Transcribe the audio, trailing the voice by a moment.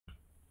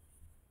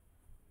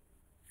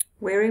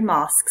wearing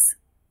masks,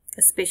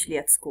 especially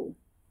at school.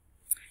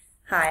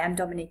 Hi, I'm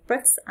Dominique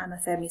Brits. I'm a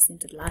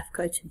family-centered life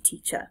coach and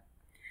teacher.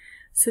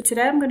 So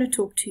today I'm going to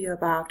talk to you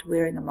about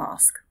wearing a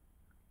mask.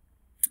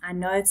 I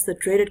know it's the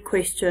dreaded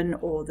question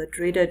or the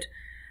dreaded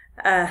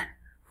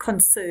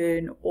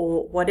concern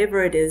or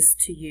whatever it is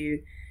to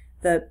you,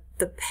 the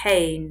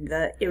pain,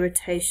 the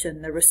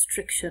irritation, the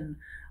restriction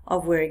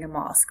of wearing a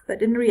mask.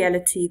 But in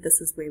reality, this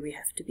is where we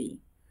have to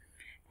be.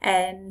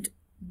 And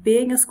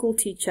being a school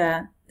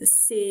teacher,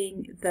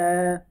 seeing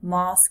the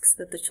masks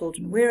that the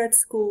children wear at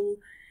school,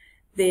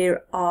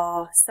 there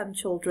are some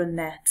children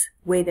that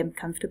wear them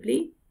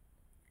comfortably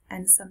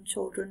and some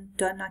children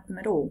don't like them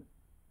at all.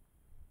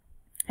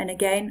 And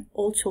again,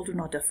 all children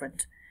are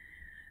different.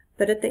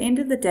 But at the end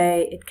of the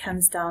day, it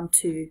comes down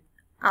to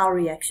our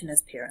reaction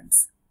as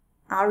parents,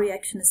 our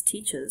reaction as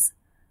teachers,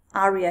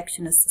 our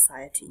reaction as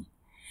society.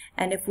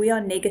 And if we are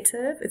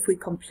negative, if we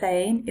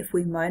complain, if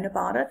we moan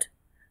about it,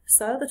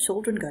 so are the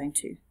children going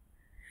to.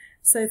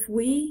 So if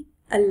we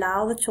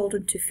allow the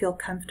children to feel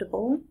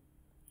comfortable,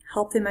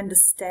 help them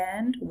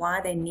understand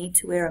why they need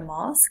to wear a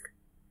mask,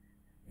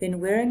 then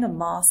wearing a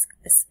mask,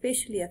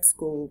 especially at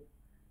school,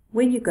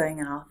 when you're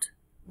going out,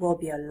 will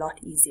be a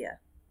lot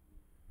easier.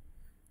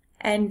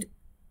 And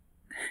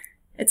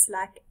it's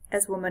like,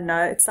 as women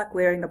know, it's like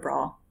wearing a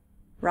bra,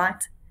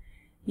 right?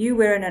 You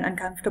wearing an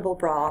uncomfortable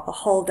bra the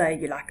whole day,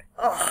 you're like,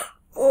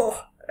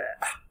 oh.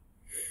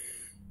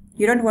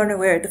 You don't want to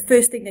wear it. The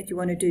first thing that you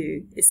want to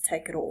do is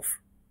take it off.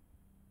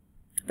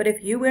 But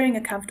if you're wearing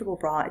a comfortable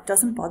bra, it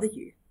doesn't bother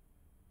you.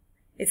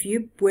 If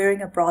you're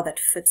wearing a bra that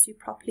fits you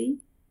properly,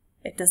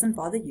 it doesn't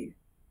bother you.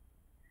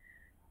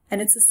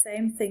 And it's the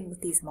same thing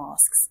with these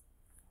masks.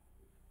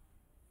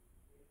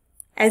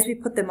 As we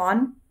put them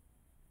on,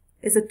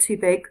 is it too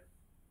big?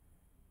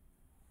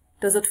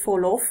 Does it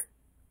fall off?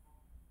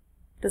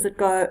 Does it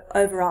go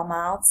over our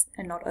mouths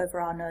and not over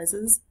our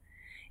noses?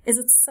 Is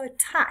it so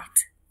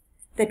tight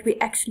that we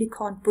actually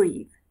can't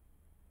breathe?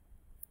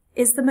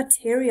 Is the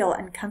material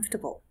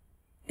uncomfortable?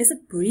 Is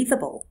it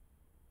breathable?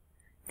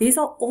 These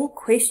are all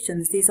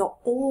questions. These are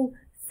all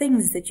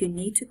things that you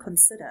need to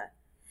consider.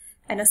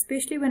 And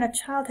especially when a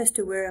child has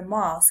to wear a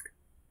mask,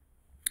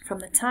 from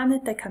the time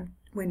that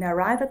when they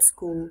arrive at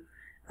school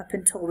up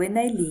until when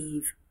they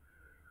leave,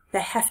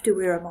 they have to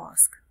wear a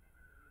mask.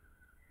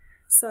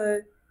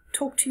 So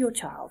talk to your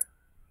child.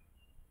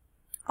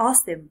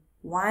 Ask them,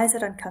 why is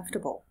it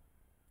uncomfortable?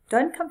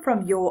 Don't come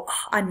from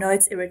I know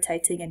it's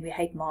irritating and we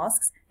hate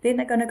masks. Then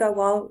they're going to go,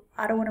 well,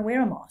 I don't want to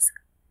wear a mask.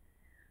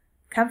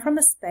 Come from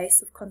a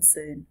space of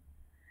concern.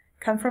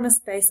 Come from a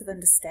space of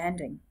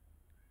understanding.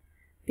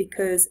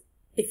 Because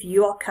if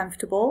you are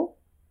comfortable,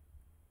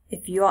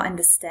 if you are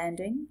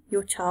understanding,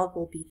 your child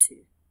will be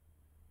too.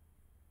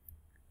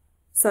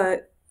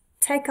 So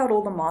take out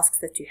all the masks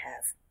that you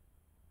have.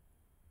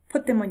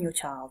 Put them on your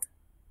child.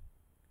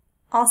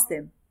 Ask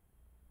them,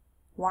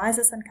 why is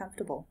this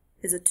uncomfortable?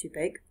 Is it too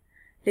big?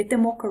 Let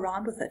them walk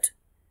around with it.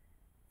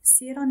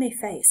 See it on their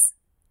face.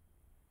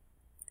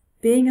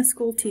 Being a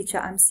school teacher,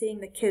 I'm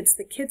seeing the kids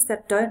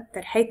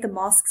that hate the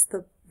masks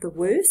the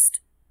worst,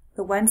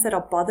 the ones that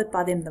are bothered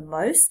by them the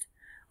most,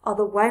 are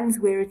the ones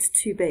where it's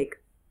too big,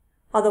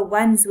 are the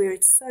ones where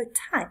it's so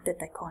tight that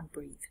they can't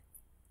breathe.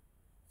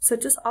 So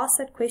just ask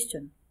that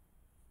question.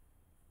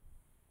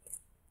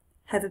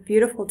 Have a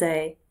beautiful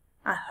day.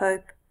 I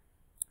hope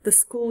the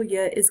school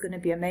year is going to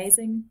be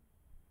amazing.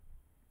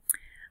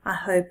 I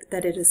hope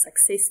that it is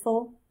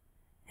successful.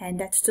 And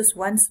that's just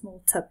one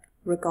small tip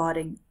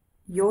regarding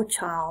your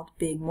child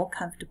being more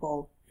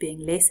comfortable, being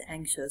less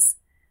anxious,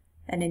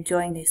 and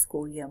enjoying their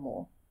school year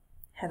more.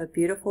 Have a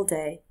beautiful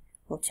day.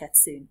 We'll chat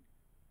soon.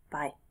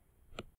 Bye.